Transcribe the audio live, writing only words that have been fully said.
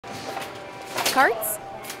carts,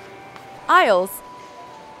 aisles,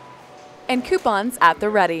 and coupons at the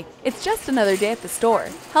ready. It's just another day at the store.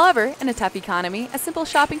 However, in a tough economy, a simple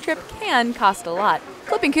shopping trip can cost a lot.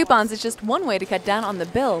 Clipping coupons is just one way to cut down on the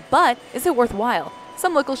bill, but is it worthwhile?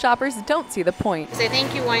 Some local shoppers don't see the point. I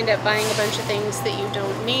think you wind up buying a bunch of things that you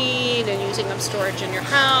don't need and using up storage in your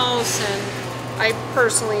house, and I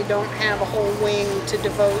personally don't have a whole wing to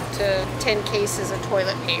devote to 10 cases of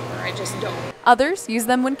toilet paper. I just don't. Others use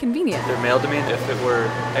them when convenient. They're mailed to me. If it were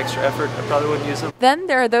extra effort, I probably wouldn't use them. Then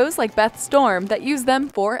there are those like Beth Storm that use them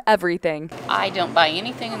for everything. I don't buy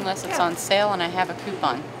anything unless it's on sale and I have a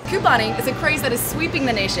coupon. Couponing is a craze that is sweeping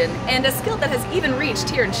the nation and a skill that has even reached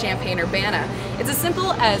here in Champaign-Urbana. It's as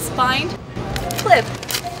simple as find, clip,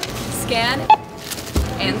 scan,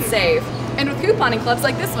 and save. And with couponing clubs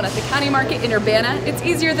like this one at the County Market in Urbana, it's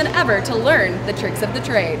easier than ever to learn the tricks of the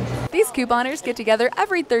trade. These couponers get together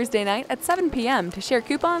every Thursday night at 7 p.m. to share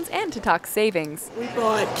coupons and to talk savings. We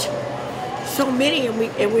bought so many and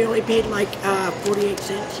we only paid like 48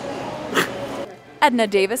 cents. Edna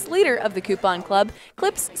Davis, leader of the coupon club,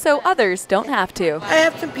 clips so others don't have to. I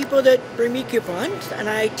have some people that bring me coupons and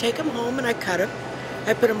I take them home and I cut them.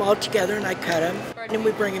 I put them all together and I cut them, and then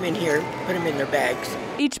we bring them in here, put them in their bags.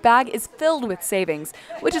 Each bag is filled with savings,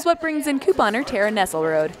 which is what brings in couponer Tara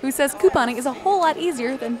Nesselrode, who says couponing is a whole lot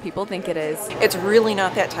easier than people think it is. It's really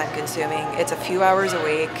not that time consuming. It's a few hours a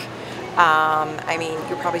week. I mean,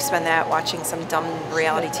 you'll probably spend that watching some dumb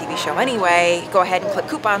reality TV show anyway. Go ahead and clip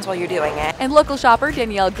coupons while you're doing it. And local shopper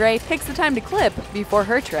Danielle Gray takes the time to clip before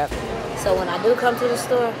her trip. So when I do come to the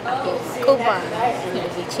store, I get coupons and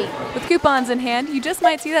it'll be cheap. With coupons in hand, you just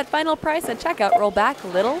might see that final price at checkout roll back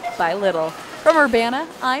little by little. From Urbana,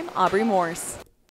 I'm Aubrey Morse.